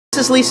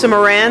This is Lisa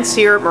Morantz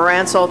here at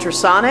Morantz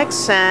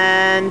Ultrasonics,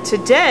 and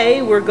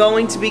today we're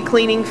going to be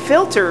cleaning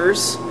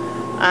filters,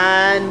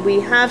 and we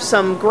have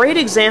some great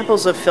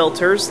examples of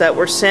filters that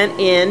were sent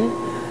in,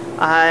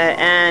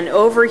 and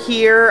over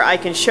here I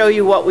can show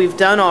you what we've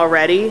done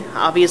already.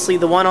 Obviously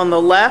the one on the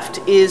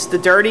left is the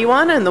dirty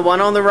one and the one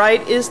on the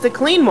right is the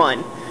clean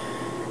one,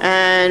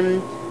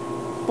 and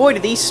boy, do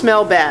these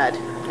smell bad.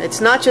 It's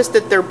not just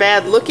that they're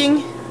bad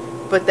looking,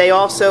 but they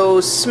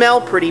also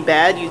smell pretty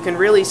bad. You can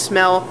really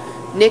smell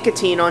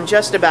nicotine on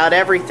just about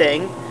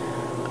everything,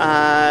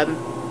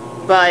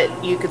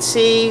 but you can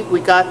see we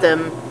got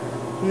them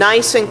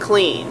nice and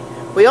clean.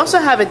 We also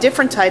have a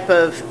different type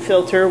of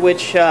filter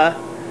which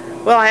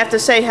well, I have to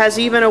say has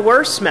even a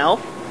worse smell,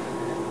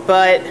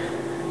 but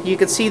you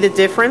can see the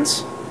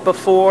difference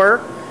before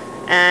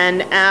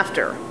and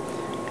after.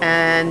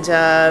 And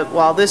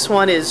while this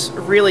one is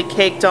really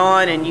caked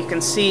on and you can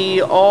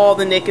see all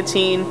the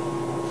nicotine,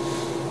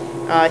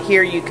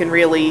 here you can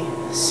really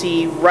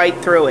see right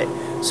through it.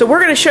 So we're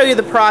going to show you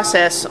the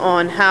process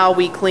on how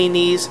we clean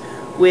these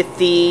with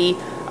the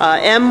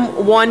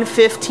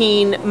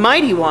M115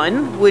 Mighty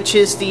One, which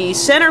is the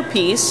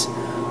centerpiece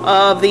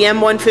of the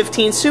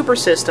M115 Super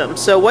System.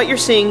 So what you're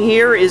seeing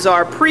here is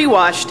our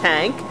pre-wash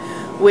tank,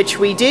 which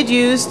we did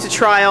use to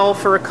trial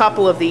for a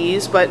couple of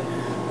these, but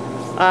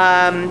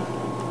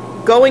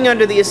going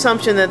under the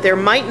assumption that there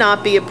might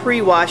not be a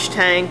pre-wash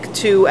tank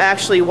to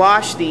actually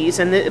wash these.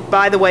 And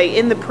by the way,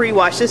 in the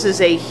pre-wash, this is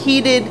a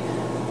heated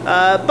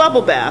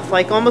bubble bath,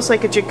 like almost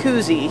like a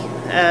jacuzzi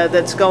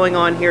that's going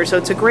on here. So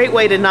it's a great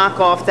way to knock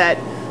off that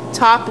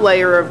top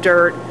layer of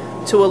dirt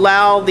to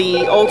allow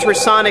the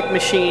ultrasonic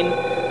machine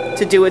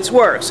to do its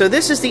work. So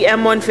this is the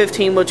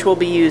M115 which we'll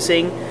be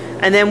using,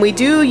 and then we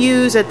do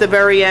use at the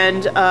very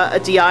end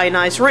a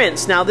deionized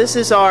rinse. Now this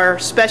is our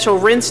special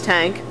rinse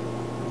tank.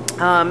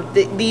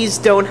 These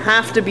don't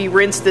have to be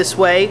rinsed this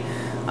way,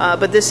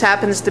 but this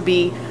happens to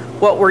be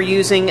what we're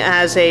using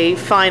as a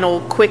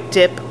final quick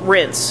dip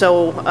rinse.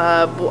 So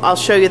I'll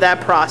show you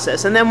that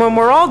process. And then when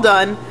we're all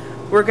done,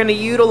 we're going to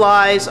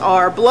utilize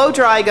our blow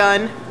dry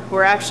gun.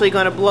 We're actually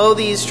going to blow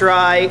these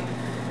dry,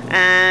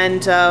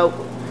 and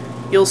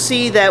you'll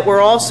see that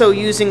we're also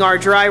using our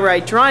dry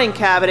right drying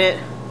cabinet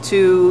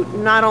to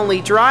not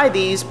only dry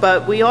these,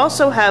 but we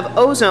also have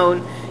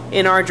ozone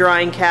in our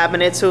drying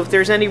cabinet. So if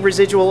there's any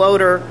residual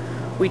odor,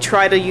 we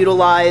try to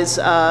utilize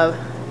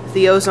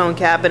the ozone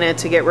cabinet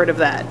to get rid of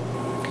that.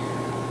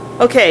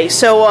 Okay,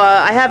 so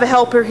I have a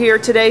helper here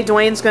today.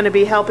 Dwayne's going to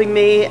be helping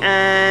me,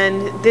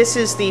 and this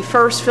is the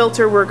first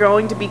filter we're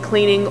going to be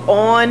cleaning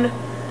on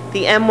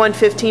the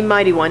M115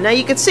 Mighty One. Now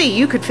you can see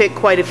you could fit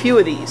quite a few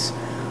of these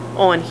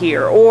on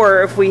here,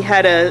 or if we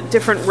had a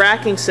different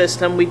racking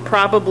system, we'd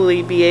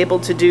probably be able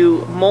to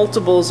do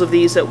multiples of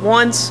these at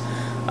once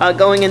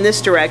going in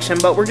this direction,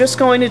 but we're just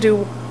going to do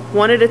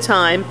one at a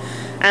time.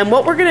 And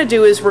what we're going to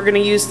do is we're going to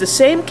use the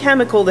same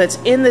chemical that's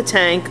in the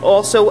tank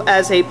also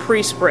as a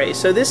pre-spray.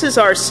 So this is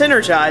our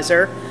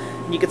Synergizer.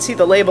 You can see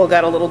the label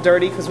got a little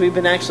dirty because we've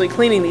been actually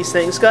cleaning these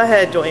things. Go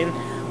ahead, Dwayne,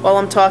 while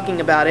I'm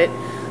talking about it.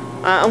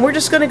 And we're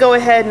just going to go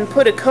ahead and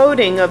put a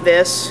coating of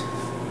this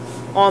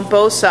on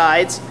both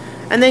sides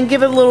and then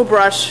give it a little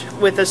brush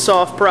with a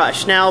soft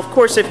brush. Now, of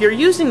course, if you're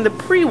using the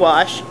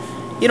pre-wash,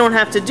 you don't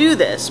have to do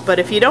this. But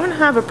if you don't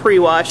have a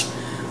pre-wash,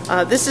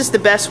 this is the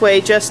best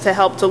way just to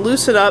help to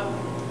loosen up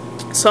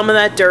some of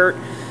that dirt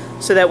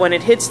so that when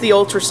it hits the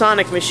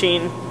ultrasonic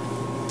machine,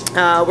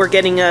 we're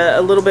getting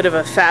a little bit of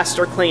a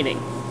faster cleaning.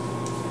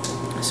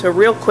 So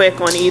real quick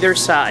on either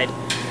side.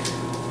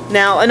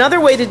 Now another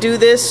way to do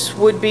this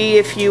would be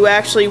if you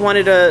actually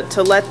wanted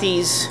to let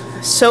these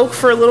soak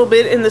for a little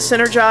bit in the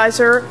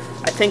Synergizer.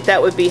 I think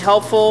that would be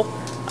helpful.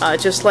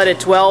 Just let it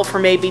dwell for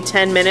maybe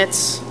 10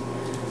 minutes.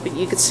 But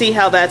you can see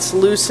how that's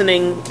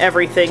loosening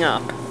everything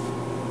up.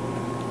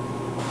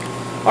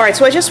 Alright,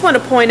 so I just want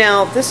to point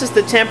out this is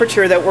the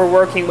temperature that we're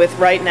working with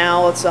right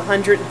now. It's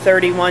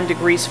 131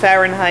 degrees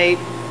Fahrenheit.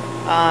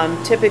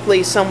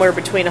 Typically somewhere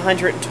between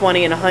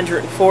 120 and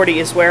 140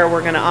 is where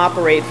we're going to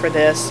operate for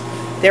this.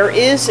 There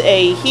is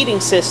a heating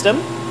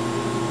system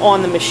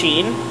on the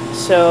machine,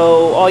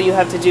 so all you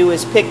have to do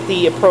is pick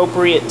the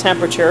appropriate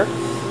temperature.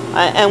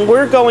 And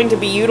we're going to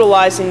be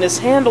utilizing this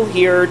handle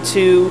here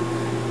to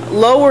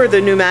lower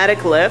the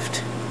pneumatic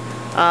lift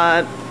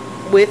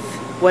with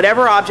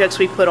whatever objects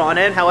we put on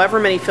it, however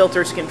many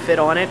filters can fit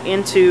on it,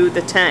 into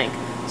the tank.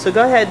 So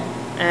go ahead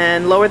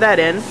and lower that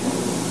in.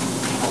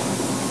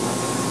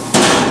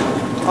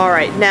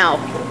 Alright, now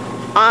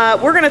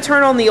we're going to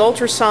turn on the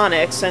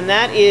ultrasonics, and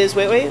that is,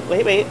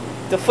 wait,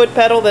 the foot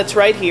pedal that's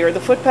right here.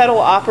 The foot pedal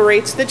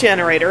operates the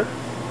generator.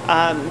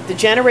 The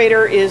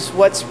generator is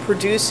what's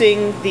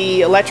producing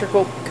the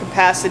electrical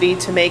capacity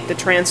to make the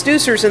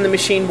transducers in the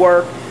machine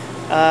work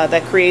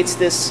that creates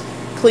this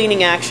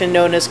cleaning action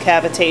known as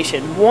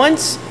cavitation.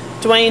 Once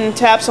Dwayne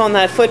taps on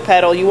that foot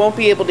pedal, you won't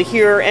be able to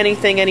hear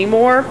anything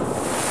anymore.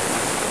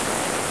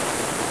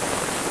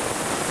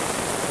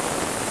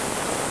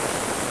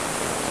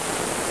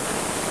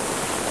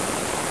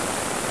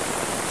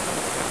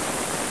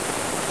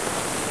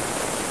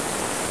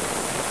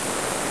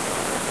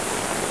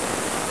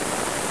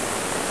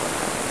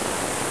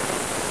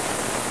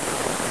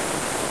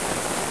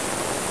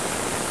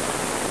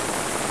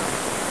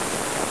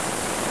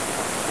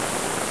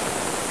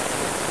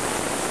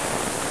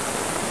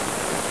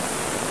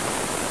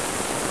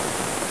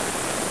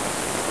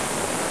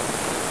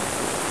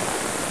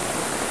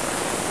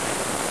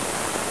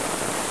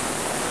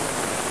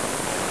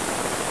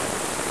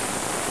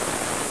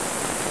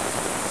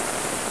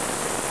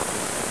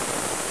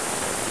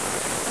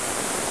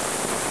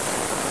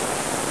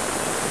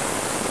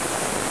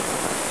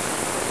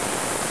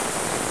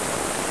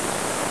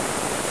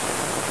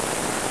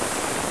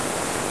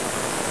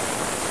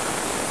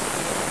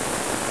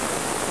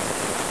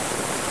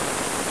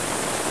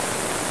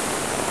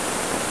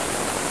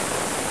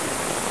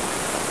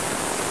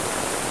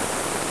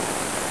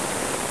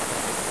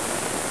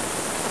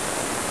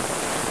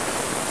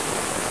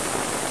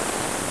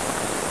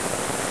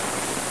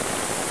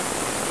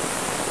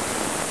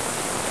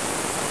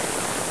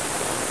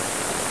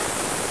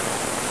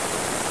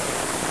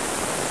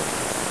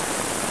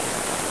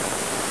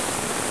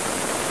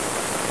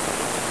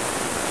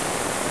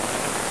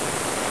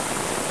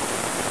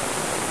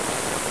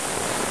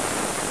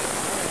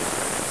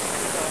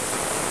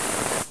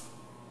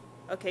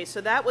 Okay,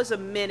 so that was a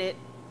minute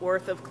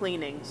worth of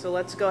cleaning. So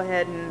let's go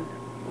ahead and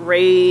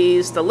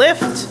raise the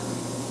lift.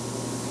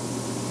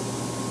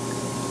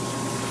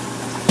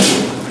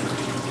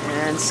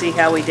 And see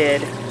how we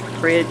did.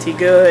 Pretty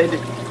good.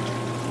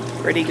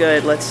 Pretty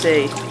good. Let's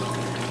see.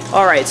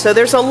 Alright, so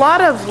there's a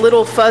lot of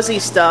little fuzzy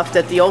stuff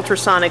that the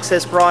Ultrasonics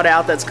has brought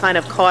out that's kind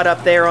of caught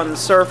up there on the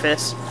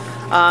surface.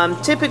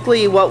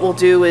 Typically what we'll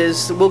do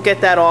is we'll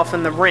get that off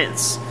in the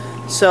rinse.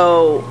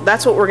 So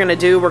that's what we're going to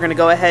do. We're going to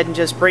go ahead and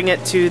just bring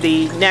it to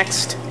the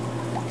next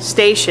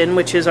station,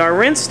 which is our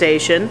rinse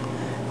station.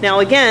 Now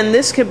again,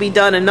 this could be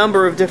done a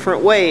number of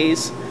different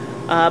ways,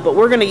 but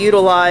we're going to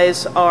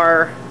utilize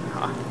our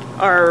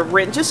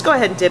rinse. Just go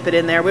ahead and dip it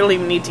in there. We don't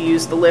even need to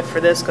use the lift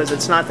for this because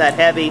it's not that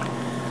heavy.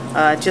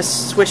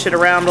 Just swish it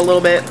around a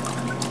little bit.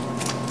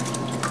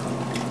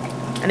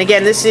 And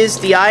again, this is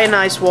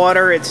deionized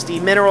water. It's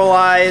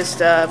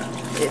demineralized.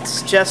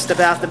 It's just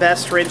about the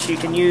best rinse you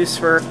can use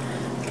for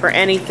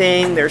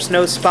anything. There's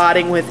no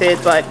spotting with it,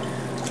 but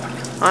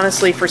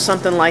honestly, for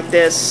something like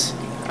this,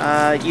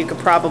 you could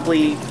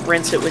probably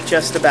rinse it with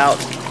just about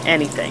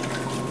anything.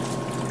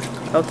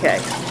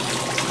 Okay,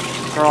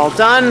 we're all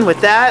done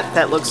with that.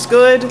 That looks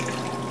good.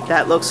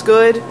 That looks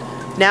good.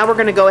 Now we're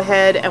going to go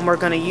ahead and we're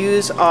going to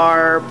use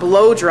our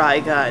blow dry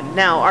gun.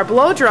 Now, our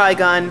blow dry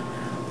gun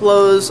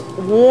blows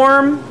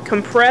warm,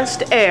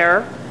 compressed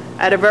air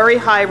at a very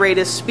high rate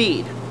of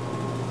speed.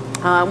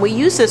 We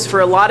use this for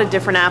a lot of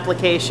different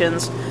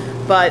applications,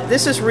 but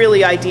this is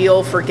really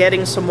ideal for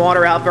getting some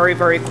water out very,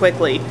 very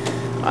quickly.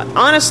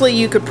 Honestly,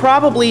 you could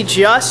probably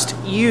just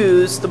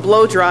use the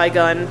blow dry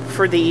gun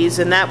for these,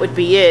 and that would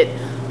be it.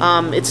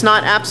 It's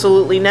not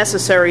absolutely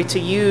necessary to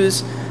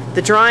use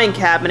the drying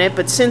cabinet,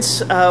 but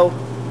since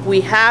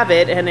we have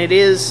it and it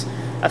is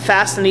a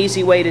fast and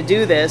easy way to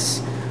do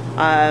this,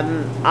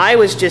 I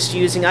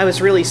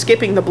was really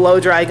skipping the blow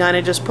dry gun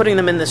and just putting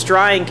them in this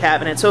drying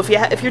cabinet. So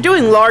if you're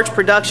doing large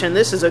production,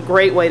 this is a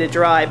great way to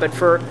dry, but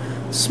for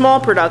small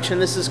production,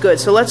 this is good.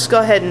 So let's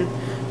go ahead and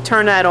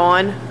turn that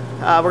on.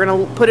 We're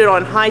going to put it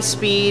on high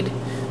speed.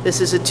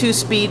 This is a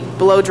 2-speed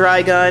blow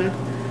dry gun.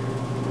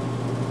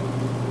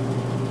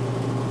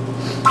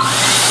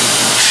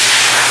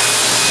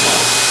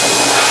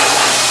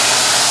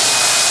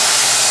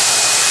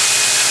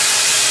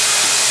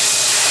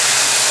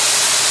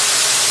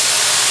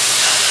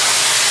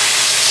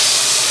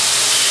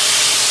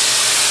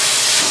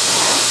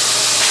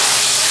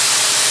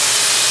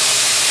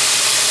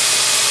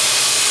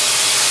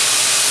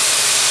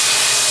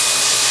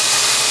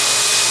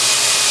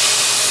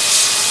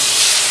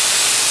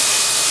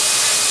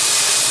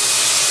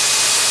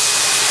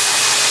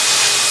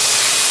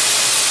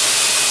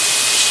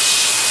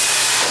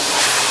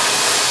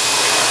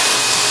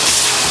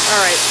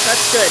 Alright,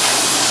 that's good.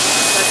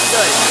 That's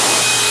good.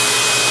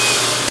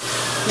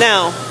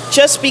 Now,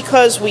 just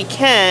because we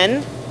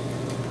can,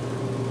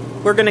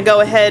 we're going to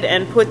go ahead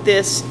and put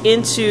this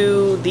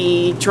into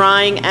the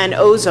drying and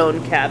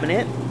ozone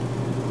cabinet.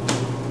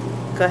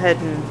 Go ahead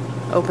and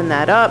open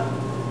that up.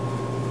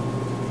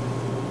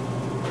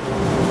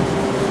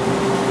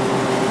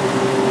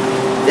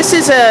 This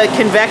is a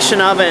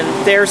convection oven.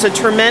 There's a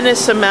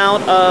tremendous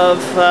amount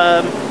of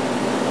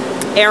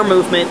air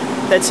movement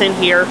that's in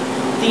here.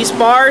 These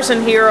bars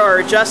in here are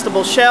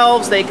adjustable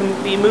shelves. They can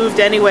be moved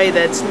any way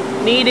that's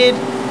needed.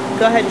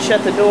 Go ahead and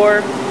shut the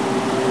door.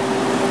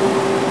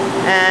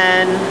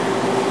 And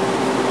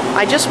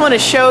I just want to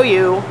show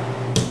you.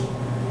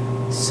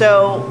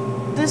 So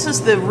this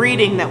is the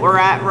reading that we're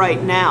at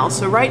right now.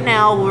 So right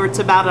now it's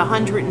about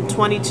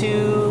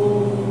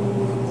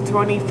 122,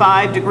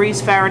 25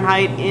 degrees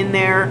Fahrenheit in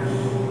there.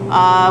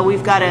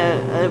 We've got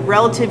a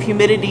relative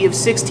humidity of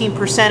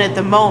 16% at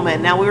the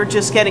moment. Now we're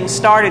just getting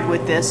started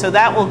with this, so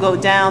that will go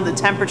down, the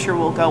temperature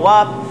will go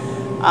up,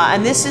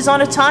 and this is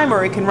on a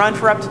timer. It can run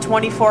for up to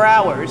 24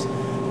 hours.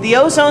 The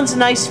ozone's a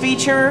nice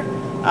feature.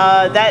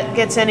 That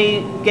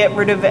get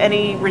rid of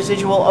any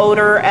residual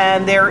odor,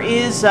 and there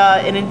is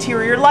an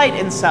interior light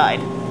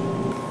inside.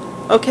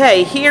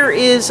 Okay, here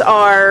is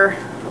our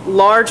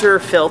larger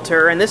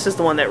filter, and this is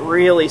the one that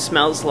really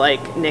smells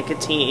like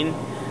nicotine,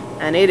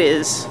 and it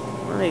is...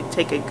 Let me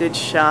take a good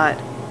shot.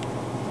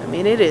 I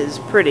mean, it is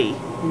pretty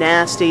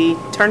nasty.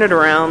 Turn it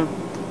around.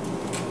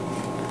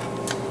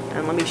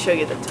 And let me show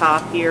you the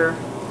top here.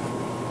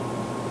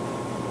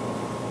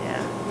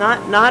 Yeah,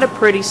 not a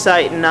pretty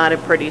sight and not a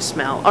pretty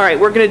smell. Alright,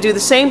 we're going to do the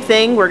same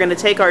thing. We're going to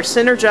take our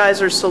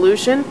Synergizer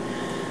solution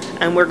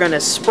and we're going to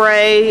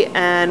spray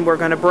and we're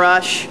going to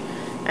brush.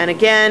 And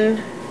again,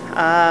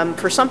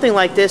 for something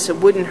like this, it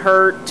wouldn't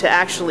hurt to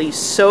actually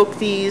soak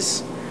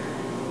these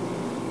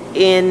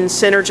in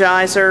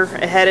Synergizer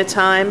ahead of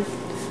time.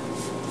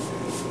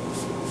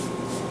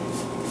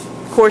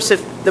 Of course,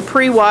 if the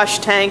pre-wash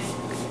tank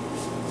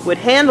would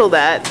handle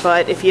that,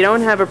 but if you don't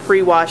have a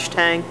pre-wash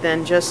tank,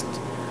 then just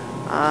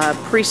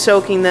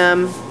pre-soaking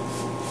them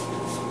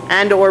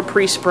and or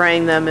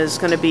pre-spraying them is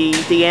going to be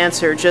the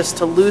answer, just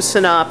to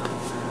loosen up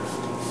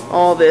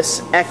all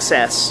this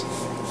excess.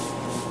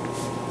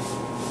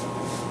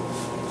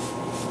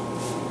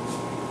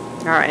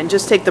 Alright, and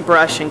just take the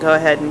brush and go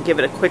ahead and give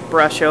it a quick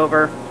brush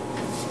over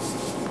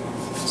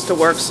just to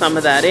work some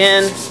of that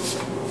in.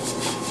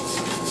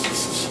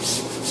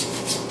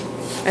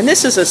 And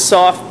this is a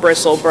soft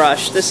bristle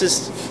brush. This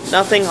is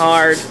nothing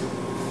hard.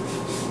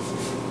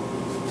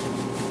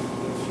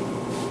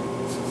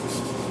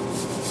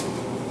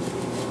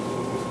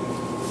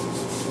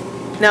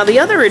 Now the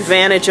other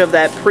advantage of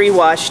that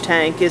pre-wash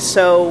tank is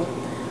so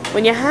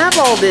when you have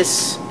all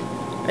this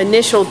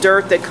initial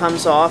dirt that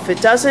comes off,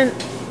 it doesn't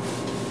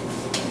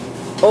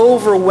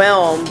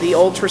overwhelm the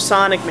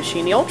ultrasonic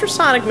machine. The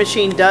ultrasonic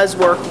machine does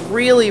work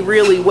really,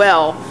 really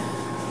well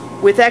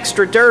with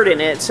extra dirt in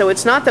it, so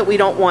it's not that we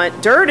don't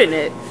want dirt in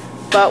it,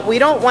 but we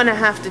don't want to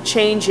have to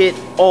change it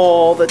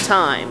all the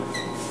time.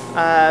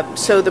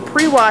 So the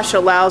pre-wash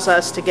allows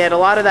us to get a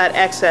lot of that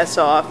excess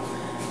off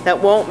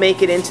that won't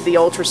make it into the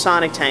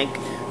ultrasonic tank.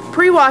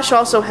 Pre-wash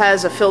also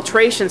has a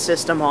filtration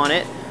system on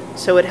it,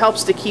 so it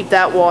helps to keep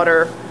that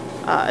water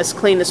as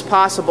clean as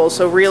possible.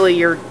 So really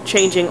you're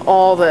changing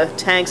all the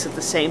tanks at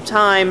the same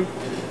time,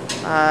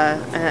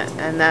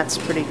 and that's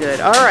pretty good.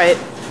 Alright,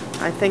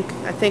 I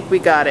think we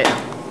got it.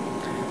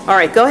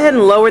 Alright, go ahead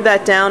and lower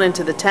that down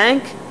into the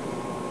tank.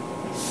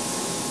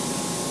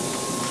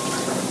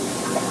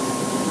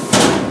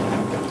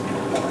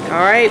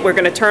 Alright, we're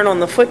going to turn on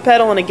the foot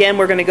pedal, and again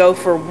we're going to go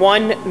for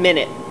 1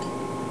 minute.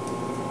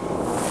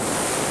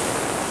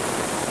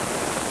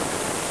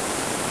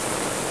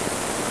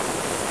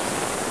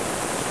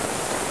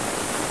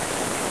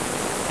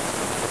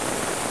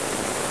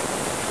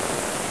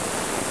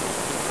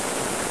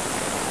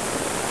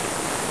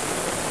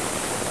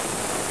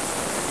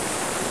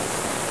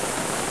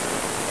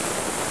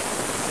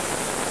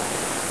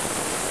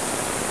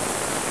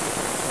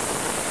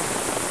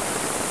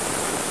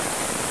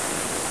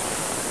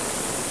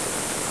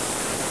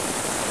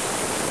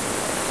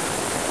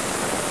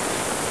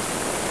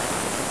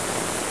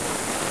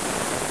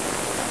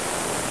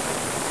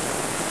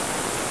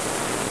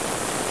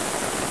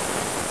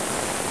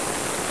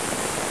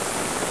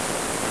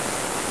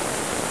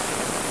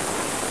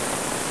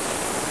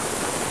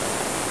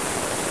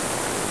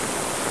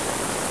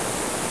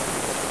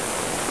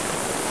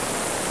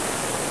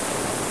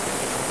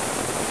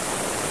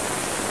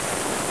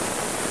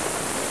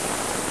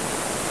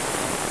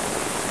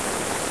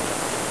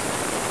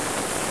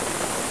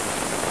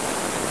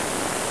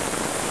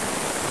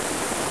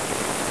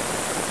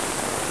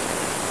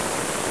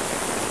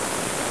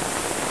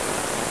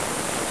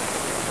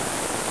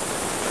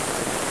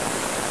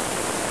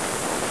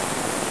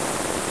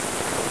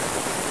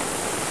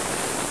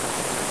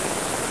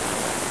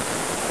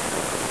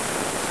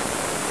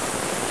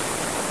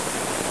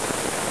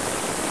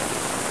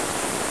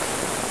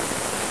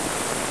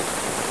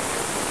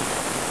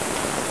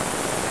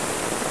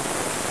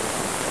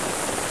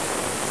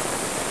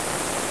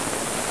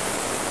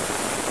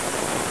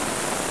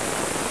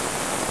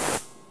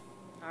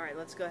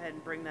 Let's go ahead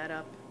and bring that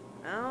up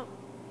out.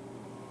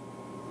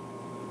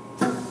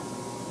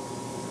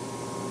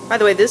 By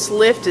the way, this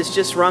lift is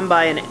just run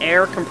by an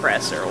air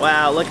compressor.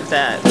 Wow, look at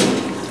that.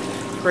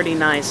 Pretty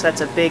nice.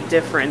 That's a big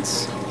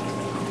difference.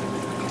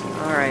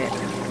 Alright,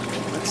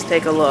 let's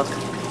take a look.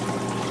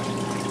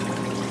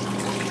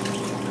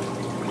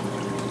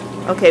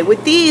 Okay,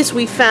 with these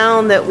we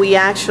found that we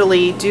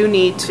actually do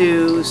need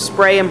to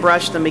spray and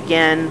brush them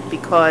again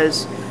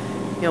because,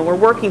 you know, we're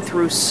working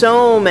through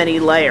so many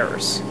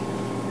layers.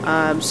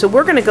 So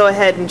we're going to go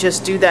ahead and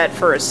just do that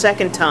for a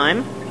second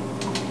time,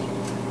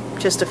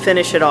 just to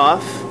finish it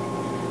off.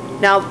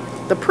 Now,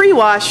 the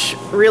pre-wash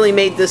really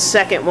made this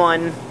second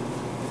one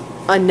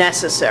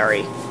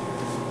unnecessary,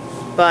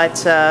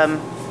 but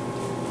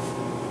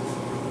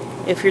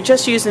if you're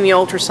just using the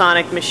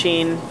ultrasonic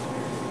machine,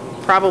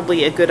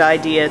 probably a good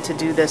idea to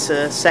do this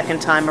a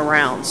second time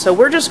around. So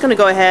we're just going to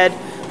go ahead.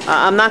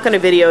 I'm not going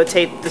to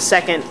videotape the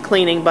second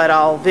cleaning, but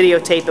I'll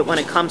videotape it when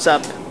it comes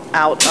up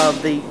out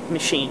of the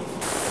machine.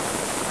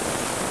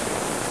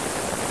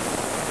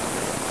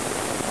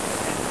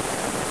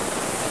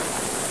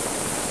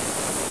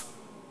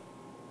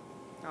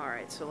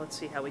 Alright, so let's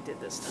see how we did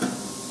this time.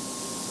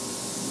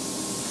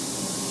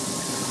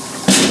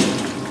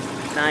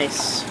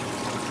 Nice.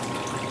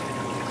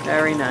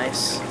 Very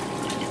nice.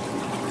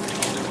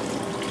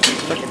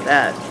 Look at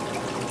that.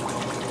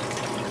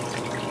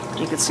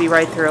 You can see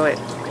right through it.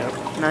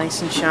 Yep.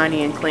 Nice and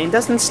shiny and clean.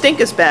 Doesn't stink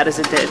as bad as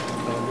it did.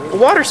 The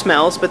water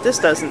smells, but this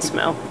doesn't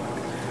smell.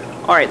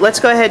 Alright, let's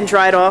go ahead and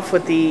dry it off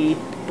with the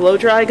blow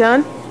dry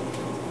gun.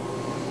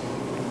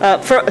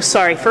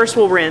 First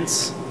we'll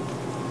rinse.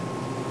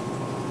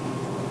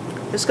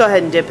 Just go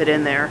ahead and dip it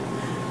in there.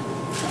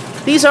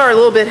 These are a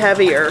little bit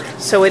heavier,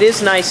 so it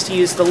is nice to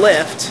use the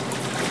lift.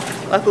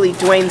 Luckily,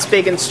 Dwayne's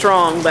big and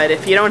strong, but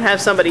if you don't have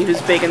somebody who's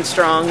big and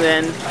strong,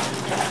 then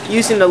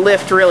using the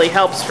lift really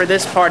helps for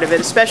this part of it,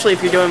 especially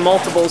if you're doing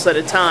multiples at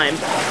a time.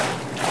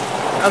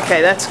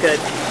 Okay, that's good.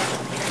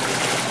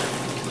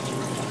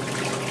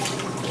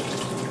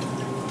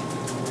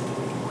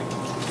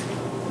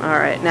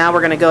 Alright, now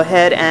we're going to go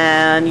ahead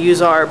and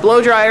use our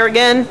blow dryer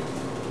again.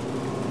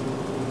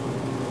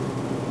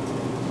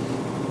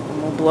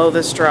 blow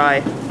this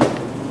dry.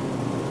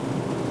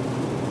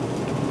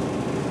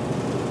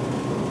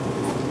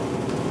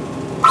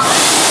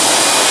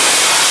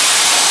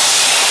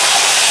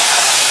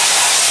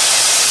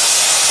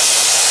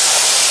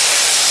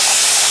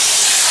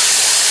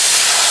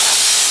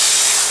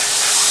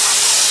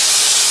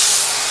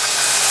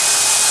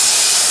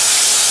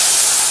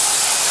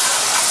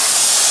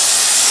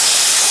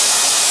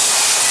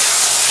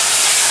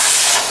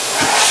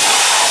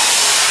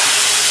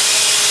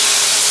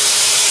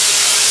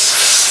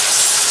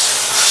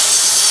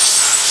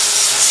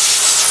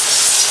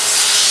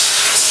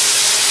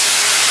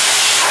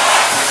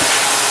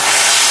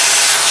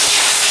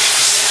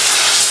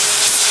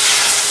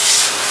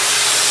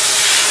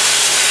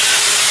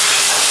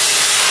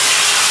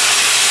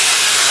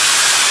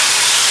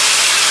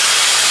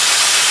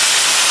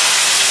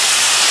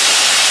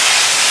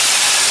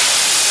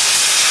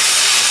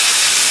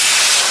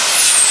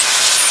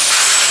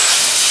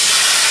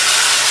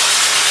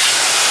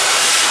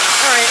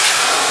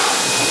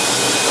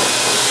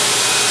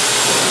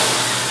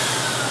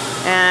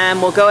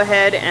 And we'll go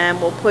ahead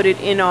and we'll put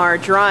it in our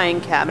drying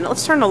cabinet.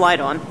 Let's turn the light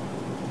on.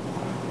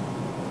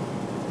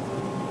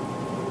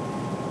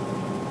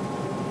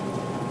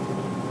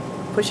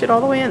 Push it all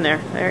the way in there.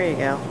 There you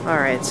go.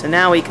 Alright, so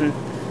now we can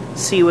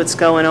see what's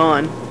going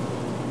on.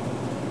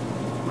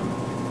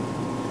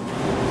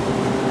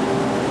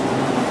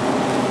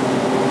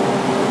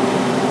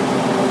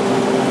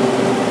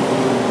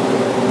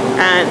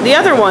 And the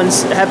other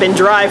ones have been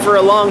dry for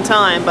a long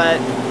time, but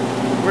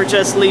we're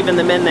just leaving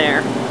them in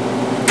there.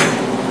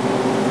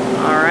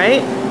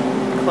 Alright,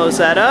 close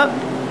that up.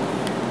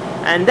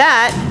 And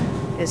that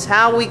is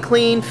how we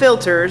clean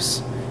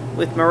filters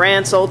with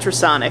Morantz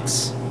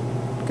Ultrasonics.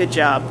 Good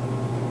job.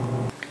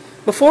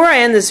 Before I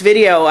end this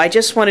video, I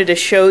just wanted to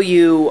show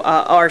you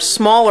our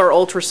smaller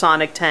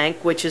ultrasonic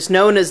tank, which is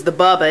known as the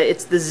Bubba.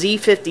 It's the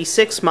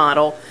Z56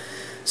 model.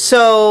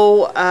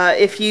 So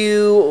if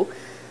you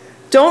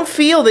don't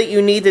feel that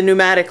you need the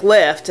pneumatic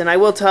lift, and I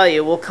will tell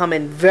you, it will come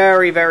in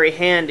very, very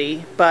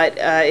handy, but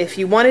if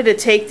you wanted to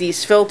take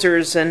these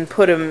filters and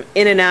put them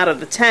in and out of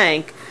the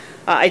tank,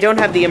 I don't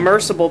have the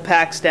immersible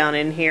packs down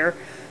in here,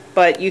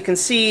 but you can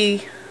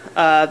see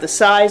the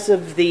size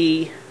of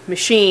the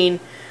machine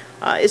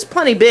is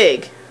plenty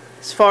big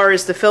as far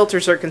as the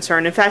filters are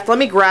concerned. In fact, let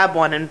me grab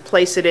one and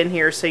place it in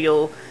here so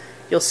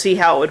you'll see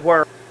how it would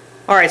work.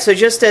 Alright, so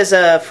just as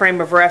a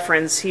frame of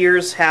reference,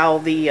 here's how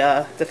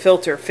the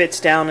filter fits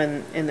down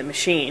in the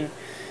machine.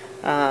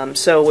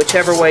 So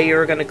whichever way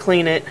you're going to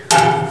clean it,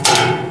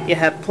 you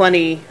have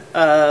plenty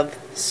of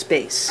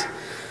space.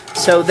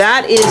 So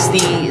that is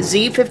the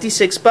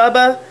Z56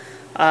 Bubba.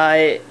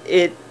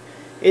 It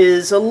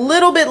is a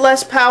little bit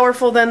less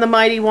powerful than the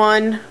Mighty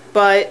One,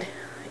 but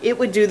it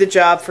would do the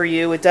job for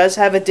you. It does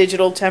have a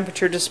digital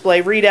temperature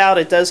display readout.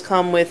 It does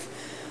come with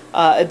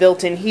a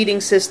built-in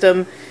heating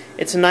system.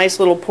 It's a nice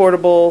little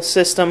portable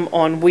system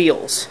on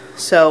wheels.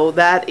 So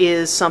that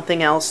is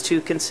something else to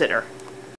consider.